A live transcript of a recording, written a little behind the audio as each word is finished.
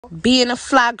Being a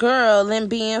fly girl and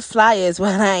being fly is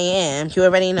what I am. You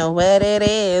already know what it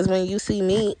is. When you see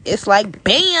me, it's like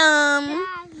bam.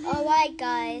 Alright,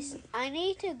 guys. I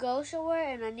need to go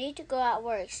somewhere and I need to go at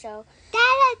work. So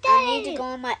I need to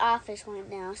go in my office right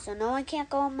now. So no one can't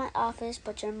go in my office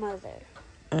but your mother.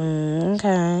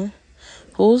 Okay.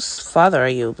 Whose father are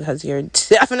you? Because you're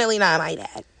definitely not my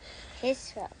dad.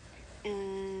 His father.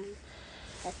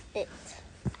 That's it.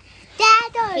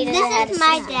 Dad, this is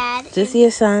my dad. Is this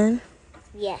your son?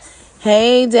 Yes.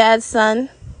 Hey, dad's son.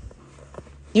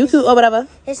 You cute or whatever.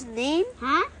 His name?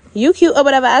 Huh? You cute or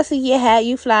whatever. I see your hat.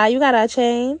 You fly. You got a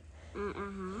chain.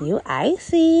 You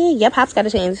icy. Your pops got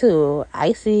a chain too.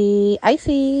 Icy.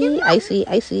 Icy. Icy.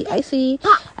 Icy. Icy.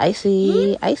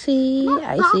 Icy. Icy.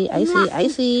 Icy. Icy.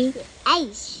 Icy.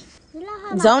 Ice.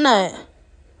 Donut.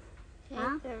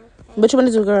 Huh? What you want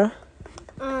to do, girl?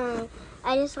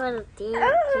 I just want to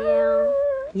dance.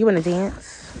 You want to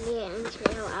dance? Yeah, and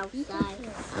chill outside.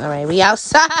 All right, we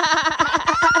outside.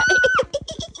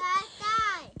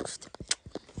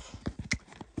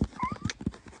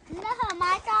 Look,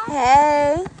 my dog.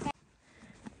 Hey.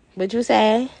 What'd you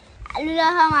say? Look,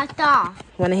 my dog.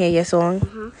 Want to hear your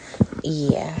song?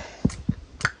 Yeah.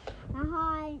 My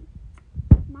heart,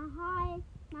 my heart,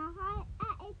 my heart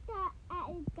at its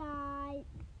guide.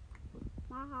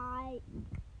 My heart,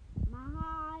 my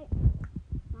heart,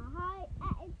 my heart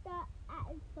at its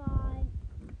side.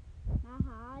 My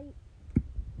heart,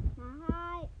 my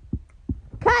heart.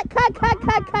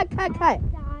 Cut.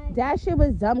 That shit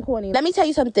was dumb corny. Let me tell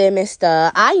you something,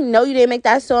 mister. I know you didn't make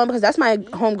that song because that's my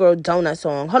homegirl Donut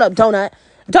song. Hold up, Donut.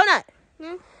 Donut!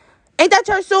 Hmm? Ain't that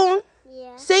your song?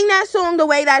 Yeah. Sing that song the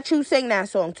way that you sing that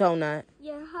song, Donut.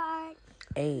 Your heart,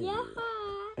 Hey. your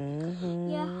heart, Mm-hmm.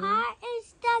 your heart is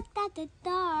stuck at the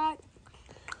dark.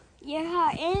 Your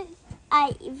heart is.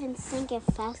 I even sing it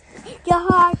fast. Your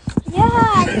heart, your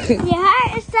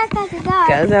heart is stuck at the dark.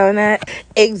 Go, Donut.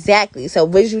 Exactly. So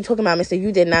what you talking about, mister?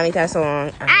 You did not make that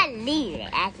song. I leave it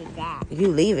after that. You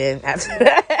leaving after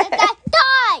that. That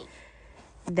die.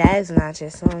 That is not your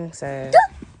song, sir.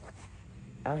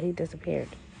 Oh, he disappeared.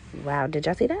 Wow, did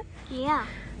y'all see that? Yeah.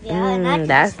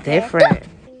 That's different.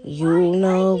 You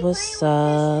know what's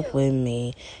up with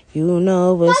me. You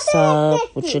know what's up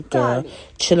with your girl.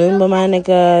 Chilling with my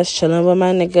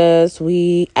niggas.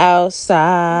 We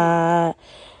outside.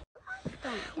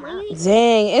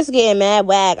 Dang, it's getting mad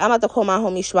whack. I'm about to call my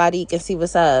homie Shwadik and see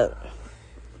what's up.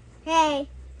 Hey,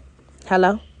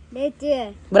 Hello?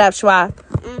 Victor. What up, Shwa?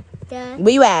 Where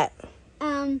you at?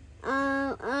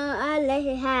 I let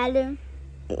you have him.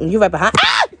 You right behind.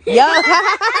 Ah! Yo.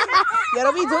 Yo,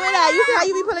 don't be doing that. You see how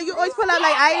you be pulling? You always pull up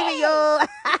like I ain't even yo.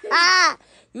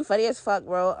 You funny as fuck,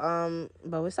 bro.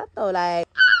 But what's up though? Like,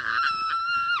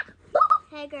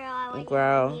 Hey, girl, I want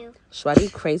girl, you.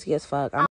 Shwadi crazy as fuck.